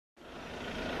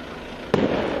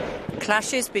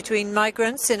Clashes between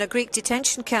migrants in a Greek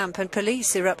detention camp and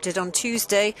police erupted on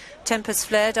Tuesday. Tempers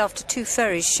flared after 2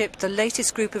 ferries shipped the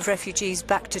latest group of refugees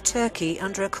back to Turkey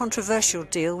under a controversial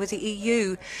deal with the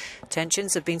EU.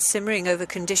 Tensions have been simmering over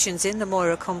conditions in the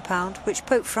Moira compound, which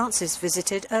Pope Francis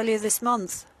visited earlier this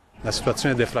month.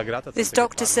 This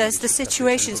doctor says the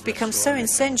situation's become so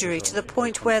incendiary to the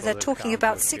point where they're talking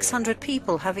about 600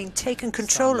 people having taken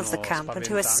control of the camp and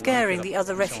who are scaring the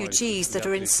other refugees that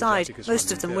are inside,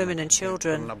 most of them women and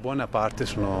children.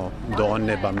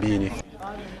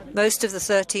 Most of the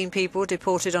 13 people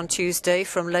deported on Tuesday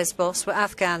from Lesbos were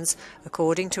Afghans.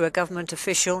 According to a government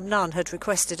official, none had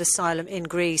requested asylum in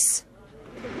Greece.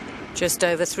 Just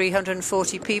over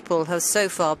 340 people have so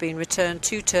far been returned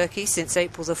to Turkey since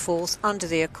April the 4th under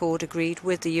the accord agreed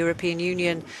with the European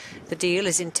Union. The deal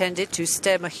is intended to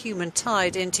stem a human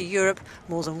tide into Europe.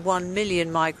 More than 1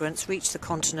 million migrants reached the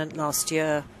continent last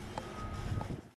year.